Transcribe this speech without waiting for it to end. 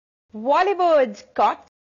Bollywood got.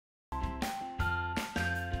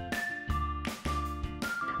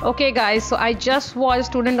 Okay guys, so I just watched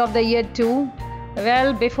Student of the Year 2.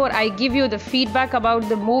 Well, before I give you the feedback about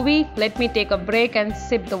the movie, let me take a break and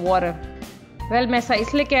sip the water. Well, मैं ऐसा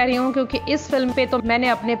इसलिए कह रही हूँ क्योंकि इस film पे तो मैंने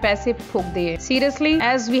अपने पैसे फूंक दिए. Seriously,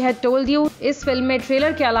 as we had told you, इस फिल्म में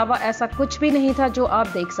ट्रेलर के अलावा ऐसा कुछ भी नहीं था जो आप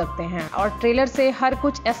देख सकते हैं और ट्रेलर से हर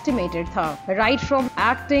कुछ एस्टिमेटेड था. Right from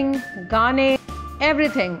acting, गाने,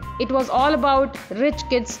 Everything. It was all about rich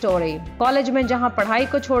kids story. College में जहाँ पढ़ाई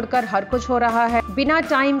को छोड़कर हर कुछ हो रहा है, बिना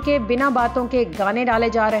टाइम के, बिना बातों के गाने डाले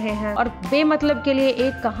जा रहे हैं और बेमतलब के लिए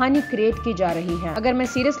एक कहानी क्रिएट की जा रही है. अगर मैं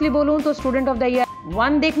सीरियसली बोलूँ तो स्टूडेंट ऑफ द ईयर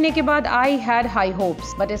 1 देखने के बाद I had high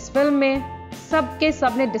hopes, but इस फिल्म में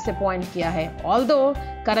सबने डिसअपॉइंट किया है. ऑल्दो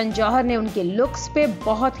करण जौहर ने उनके लुक्स पे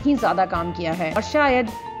बहुत ही ज्यादा काम किया है और शायद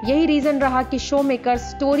यही रीजन रहा कि शो मेकर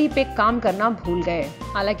स्टोरी पे काम करना भूल गए.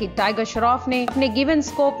 हालांकि टाइगर श्रॉफ ने अपने गिवन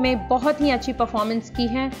स्कोप में बहुत ही अच्छी परफॉर्मेंस की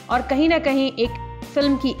है और कहीं ना कहीं एक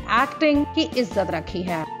फिल्म की एक्टिंग की इज्जत रखी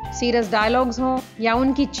है. सीरियस डायलॉग्स हो या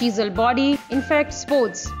उनकी चीजल बॉडी, इनफैक्ट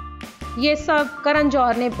स्पोर्ट्स, ये सब करण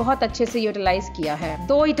जौहर ने बहुत अच्छे से यूटिलाइज किया है.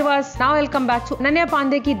 दो it was now welcome back to Ananya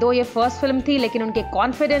Pandey की दो ये फर्स्ट फिल्म थी, लेकिन उनके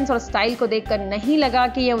कॉन्फिडेंस और स्टाइल को देखकर नहीं लगा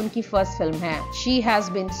कि ये उनकी फर्स्ट फिल्म है. She has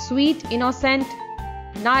been sweet, innocent,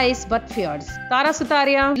 nice but fears. Tara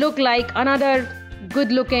Sutaria look like another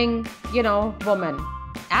good looking woman.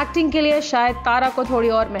 Acting के लिए शायद तारा को थोड़ी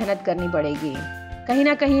और मेहनत करनी पड़ेगी. कहीं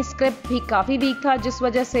ना कहीं स्क्रिप्ट भी काफी वीक था जिस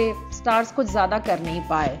वजह से स्टार्स कुछ ज्यादा कर नहीं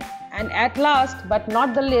पाए. And at last, but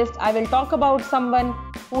not the least, I will talk about someone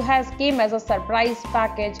who has came as a surprise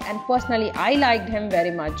package and personally I liked him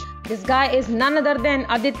very much. This guy is none other than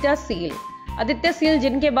Aditya Seal. Aditya seal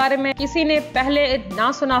जिनके बारे में किसी ने पहले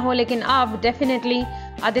ना सुना हो, लेकिन अब डेफिनेटली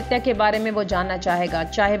आदित्य के बारे में वो जानना चाहेगा,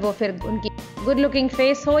 चाहे वो फिर उनकी गुड लुकिंग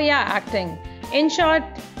फेस हो या एक्टिंग. इन शॉर्ट,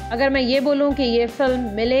 अगर मैं ये बोलूं कि ये फिल्म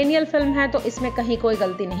मिलेनियल फिल्म है तो इसमें कहीं कोई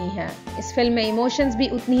गलती नहीं है. इस फिल्म में इमोशंस भी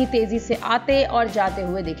उतनी ही तेजी से आते और जाते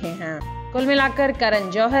हुए दिखे हैं. कुल मिलाकर करण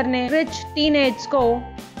जौहर ने रिच टीनेज को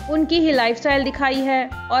उनकी ही लाइफस्टाइल दिखाई है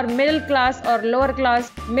और मिडिल क्लास और लोअर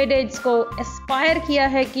क्लास मिड एज को एस्पायर किया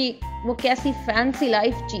है कि वो कैसी फैंसी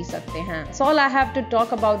लाइफ जी सकते हैं. That's all I have to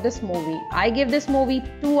talk about this movie. I give this movie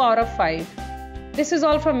 2 out of 5. This is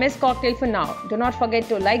all from Miss Cocktail for now. Do not forget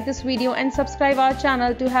to like this video and subscribe our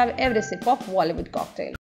channel to have every sip of Bollywood cocktail.